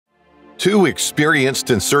Two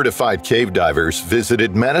experienced and certified cave divers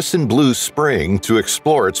visited Madison Blue Spring to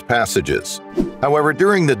explore its passages. However,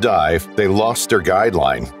 during the dive, they lost their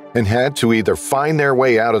guideline and had to either find their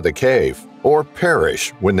way out of the cave or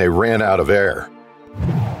perish when they ran out of air.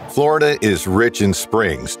 Florida is rich in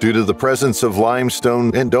springs due to the presence of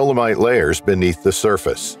limestone and dolomite layers beneath the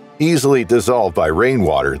surface, easily dissolved by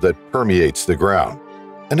rainwater that permeates the ground.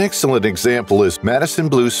 An excellent example is Madison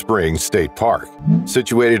Blue Spring State Park,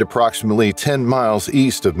 situated approximately 10 miles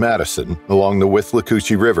east of Madison along the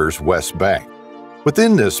Withlacoochee River's west bank.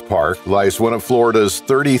 Within this park lies one of Florida's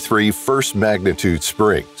 33 first-magnitude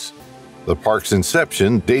springs. The park's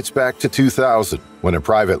inception dates back to 2000, when a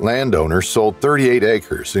private landowner sold 38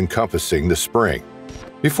 acres encompassing the spring.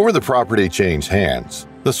 Before the property changed hands,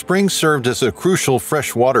 the spring served as a crucial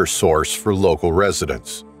freshwater source for local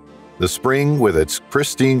residents. The spring, with its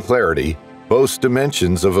pristine clarity, boasts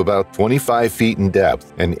dimensions of about 25 feet in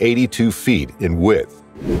depth and 82 feet in width.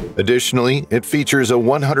 Additionally, it features a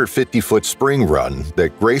 150-foot spring run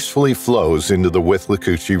that gracefully flows into the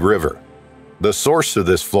Withlacoochee River. The source of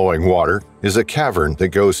this flowing water is a cavern that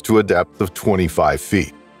goes to a depth of 25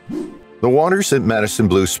 feet. The waters at Madison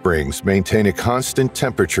Blue Springs maintain a constant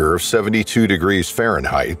temperature of 72 degrees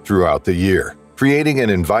Fahrenheit throughout the year, creating an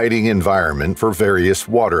inviting environment for various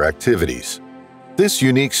water activities. This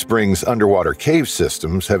unique spring's underwater cave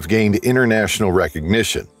systems have gained international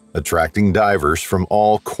recognition, attracting divers from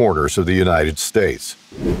all corners of the United States.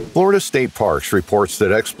 Florida State Parks reports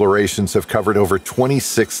that explorations have covered over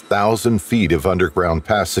 26,000 feet of underground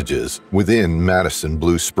passages within Madison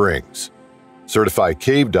Blue Springs. Certified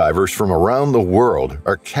cave divers from around the world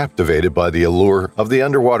are captivated by the allure of the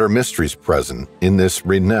underwater mysteries present in this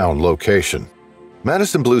renowned location.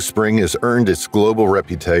 Madison Blue Spring has earned its global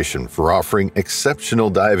reputation for offering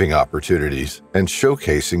exceptional diving opportunities and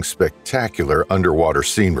showcasing spectacular underwater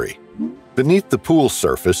scenery. Beneath the pool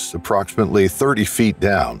surface, approximately 30 feet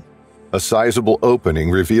down, a sizable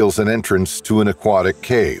opening reveals an entrance to an aquatic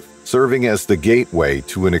cave, serving as the gateway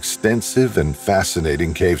to an extensive and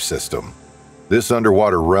fascinating cave system. This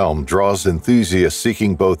underwater realm draws enthusiasts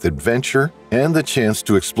seeking both adventure and the chance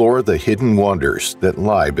to explore the hidden wonders that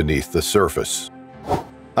lie beneath the surface.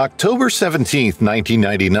 October 17,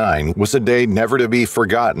 1999 was a day never to be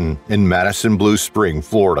forgotten in Madison Blue Spring,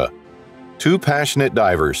 Florida. Two passionate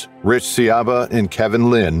divers, Rich Ciaba and Kevin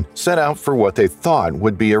Lynn, set out for what they thought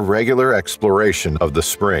would be a regular exploration of the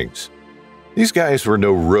springs. These guys were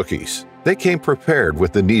no rookies. They came prepared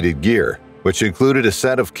with the needed gear, which included a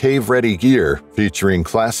set of cave-ready gear featuring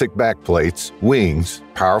classic backplates, wings,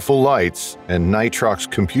 powerful lights, and nitrox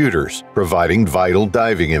computers, providing vital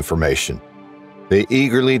diving information. They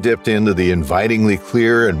eagerly dipped into the invitingly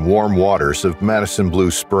clear and warm waters of Madison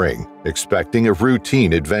Blue Spring, expecting a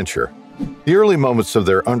routine adventure. The early moments of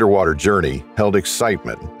their underwater journey held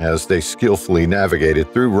excitement as they skillfully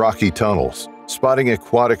navigated through rocky tunnels, spotting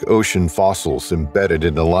aquatic ocean fossils embedded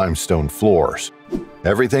in the limestone floors.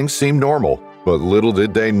 Everything seemed normal, but little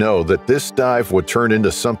did they know that this dive would turn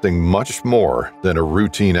into something much more than a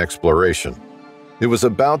routine exploration. It was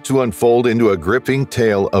about to unfold into a gripping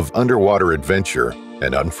tale of underwater adventure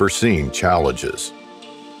and unforeseen challenges.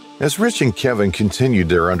 As Rich and Kevin continued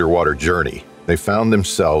their underwater journey, they found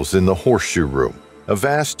themselves in the Horseshoe Room, a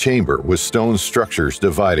vast chamber with stone structures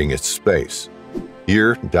dividing its space.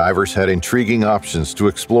 Here, divers had intriguing options to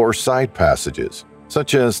explore side passages,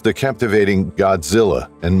 such as the captivating Godzilla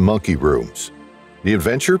and Monkey Rooms. The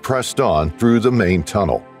adventure pressed on through the main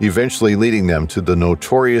tunnel, eventually leading them to the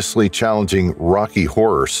notoriously challenging Rocky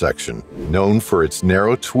Horror section, known for its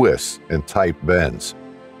narrow twists and tight bends.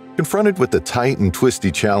 Confronted with the tight and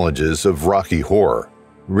twisty challenges of Rocky Horror,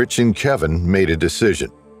 Rich and Kevin made a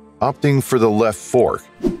decision. Opting for the left fork,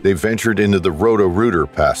 they ventured into the Roto-Rooter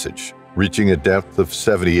passage, reaching a depth of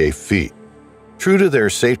 78 feet. True to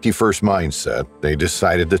their safety-first mindset, they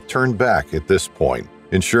decided to turn back at this point,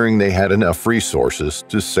 ensuring they had enough resources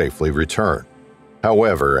to safely return.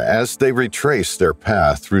 However, as they retraced their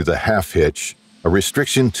path through the half-hitch, a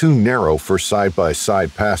restriction too narrow for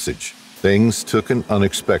side-by-side passage, things took an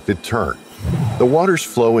unexpected turn. The water's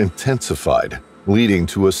flow intensified, leading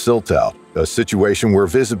to a silt-out, a situation where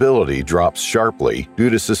visibility drops sharply due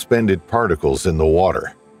to suspended particles in the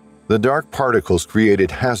water. The dark particles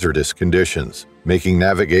created hazardous conditions, making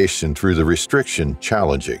navigation through the restriction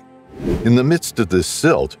challenging. In the midst of this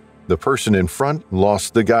silt, the person in front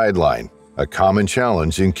lost the guideline, a common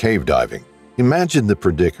challenge in cave diving. Imagine the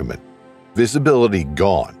predicament. Visibility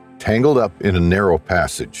gone, tangled up in a narrow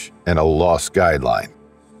passage, and a lost guideline.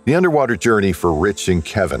 The underwater journey for Rich and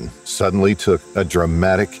Kevin suddenly took a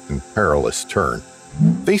dramatic and perilous turn.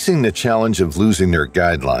 Facing the challenge of losing their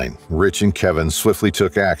guideline, Rich and Kevin swiftly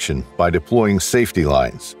took action by deploying safety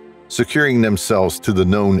lines, securing themselves to the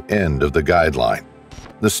known end of the guideline.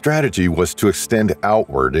 The strategy was to extend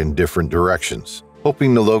outward in different directions,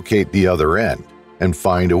 hoping to locate the other end and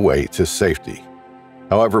find a way to safety.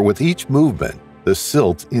 However, with each movement, the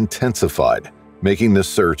silt intensified, making the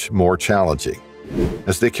search more challenging.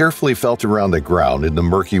 As they carefully felt around the ground in the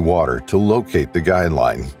murky water to locate the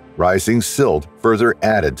guideline, rising silt further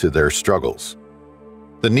added to their struggles.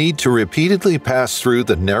 The need to repeatedly pass through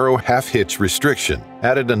the narrow half-hitch restriction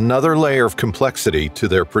added another layer of complexity to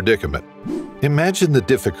their predicament. Imagine the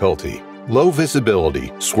difficulty: low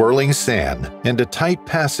visibility, swirling sand, and a tight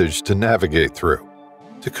passage to navigate through.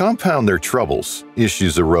 To compound their troubles,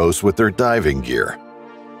 issues arose with their diving gear.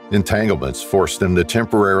 Entanglements forced them to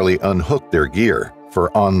temporarily unhook their gear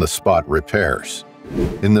for on-the-spot repairs.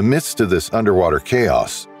 In the midst of this underwater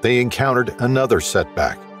chaos, they encountered another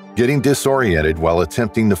setback, getting disoriented while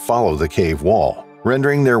attempting to follow the cave wall,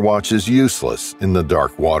 rendering their watches useless in the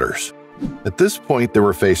dark waters. At this point, they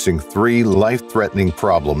were facing three life-threatening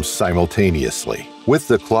problems simultaneously, with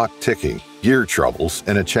the clock ticking, gear troubles,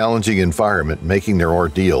 and a challenging environment making their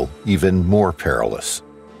ordeal even more perilous.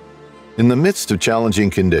 In the midst of challenging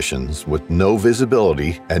conditions, with no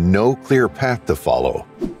visibility and no clear path to follow,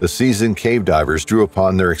 the seasoned cave divers drew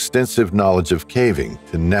upon their extensive knowledge of caving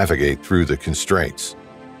to navigate through the constraints.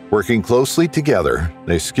 Working closely together,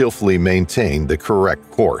 they skillfully maintained the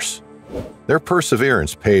correct course. Their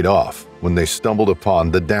perseverance paid off when they stumbled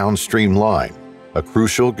upon the downstream line, a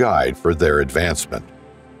crucial guide for their advancement.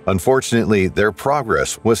 Unfortunately, their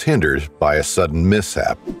progress was hindered by a sudden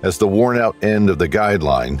mishap as the worn-out end of the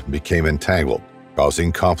guideline became entangled,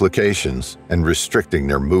 causing complications and restricting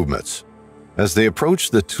their movements. As they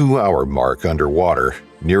approached the 2-hour mark underwater,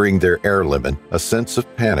 nearing their air limit, a sense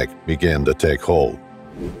of panic began to take hold.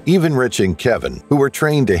 Even Rich and Kevin, who were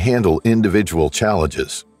trained to handle individual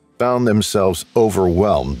challenges, found themselves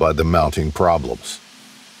overwhelmed by the mounting problems.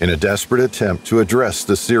 In a desperate attempt to address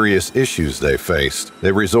the serious issues they faced,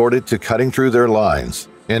 they resorted to cutting through their lines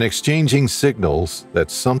and exchanging signals that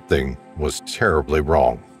something was terribly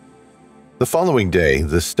wrong. The following day,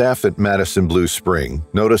 the staff at Madison Blue Spring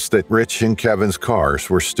noticed that Rich and Kevin's cars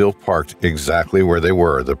were still parked exactly where they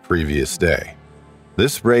were the previous day.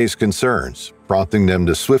 This raised concerns, prompting them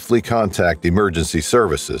to swiftly contact emergency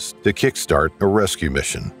services to kickstart a rescue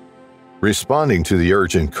mission. Responding to the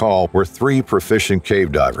urgent call were 3 proficient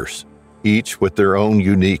cave divers, each with their own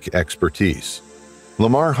unique expertise.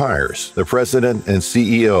 Lamar Hires, the president and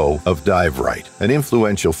CEO of Dive Right, an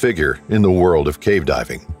influential figure in the world of cave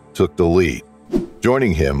diving, took the lead.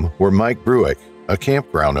 Joining him were Mike Bruick, a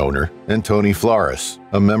campground owner, and Tony Flores,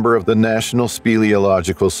 a member of the National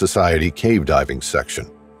Speleological Society Cave Diving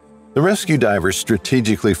Section. The rescue divers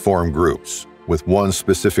strategically formed groups, with one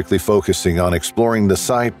specifically focusing on exploring the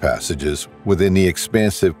side passages within the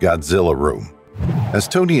expansive Godzilla room. As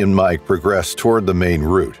Tony and Mike progressed toward the main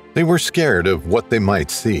route, they were scared of what they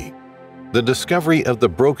might see. The discovery of the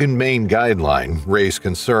broken main guideline raised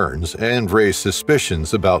concerns and raised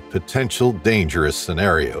suspicions about potential dangerous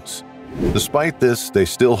scenarios. Despite this, they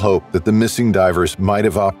still hoped that the missing divers might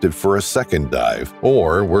have opted for a second dive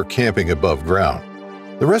or were camping above ground.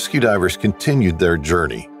 The rescue divers continued their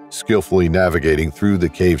journey, skillfully navigating through the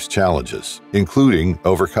cave's challenges, including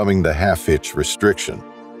overcoming the half-hitch restriction.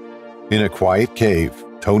 In a quiet cave,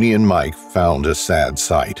 Tony and Mike found a sad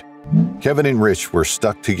sight. Kevin and Rich were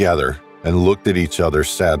stuck together and looked at each other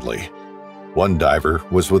sadly. One diver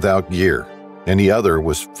was without gear, and the other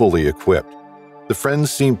was fully equipped. The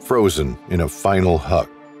friends seemed frozen in a final hug,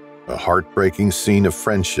 a heartbreaking scene of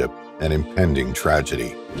friendship and impending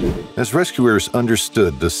tragedy. As rescuers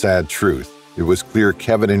understood the sad truth, it was clear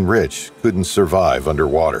Kevin and Rich couldn't survive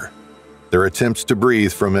underwater. Their attempts to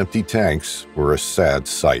breathe from empty tanks were a sad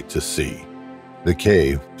sight to see. The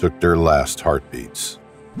cave took their last heartbeats.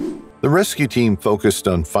 The rescue team focused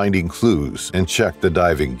on finding clues and checked the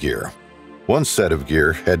diving gear. One set of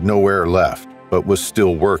gear had no air left, but was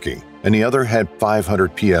still working, and the other had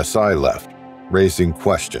 500 psi left, raising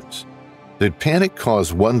questions. Did panic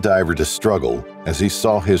cause one diver to struggle as he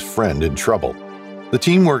saw his friend in trouble? The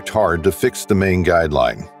team worked hard to fix the main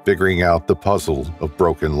guideline, figuring out the puzzle of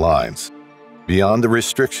broken lines. Beyond the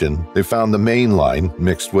restriction, they found the main line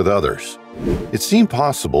mixed with others. It seemed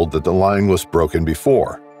possible that the line was broken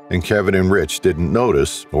before, and Kevin and Rich didn't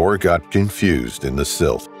notice or got confused in the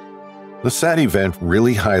silt. The sad event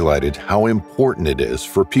really highlighted how important it is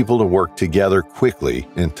for people to work together quickly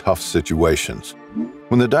in tough situations.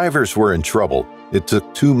 When the divers were in trouble, it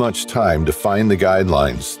took too much time to find the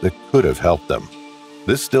guidelines that could have helped them.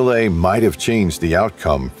 This delay might have changed the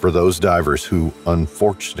outcome for those divers who,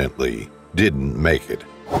 unfortunately, didn't make it.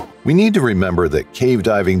 We need to remember that cave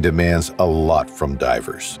diving demands a lot from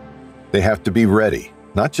divers. They have to be ready,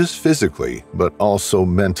 not just physically, but also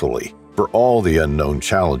mentally, for all the unknown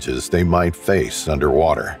challenges they might face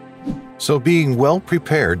underwater. So being well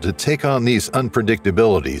prepared to take on these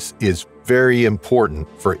unpredictabilities is very important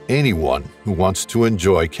for anyone who wants to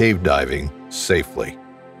enjoy cave diving safely.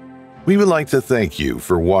 We would like to thank you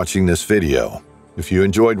for watching this video. If you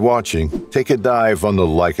enjoyed watching, take a dive on the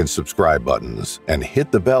like and subscribe buttons and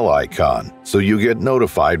hit the bell icon so you get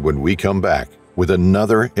notified when we come back with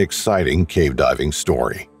another exciting cave diving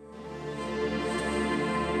story.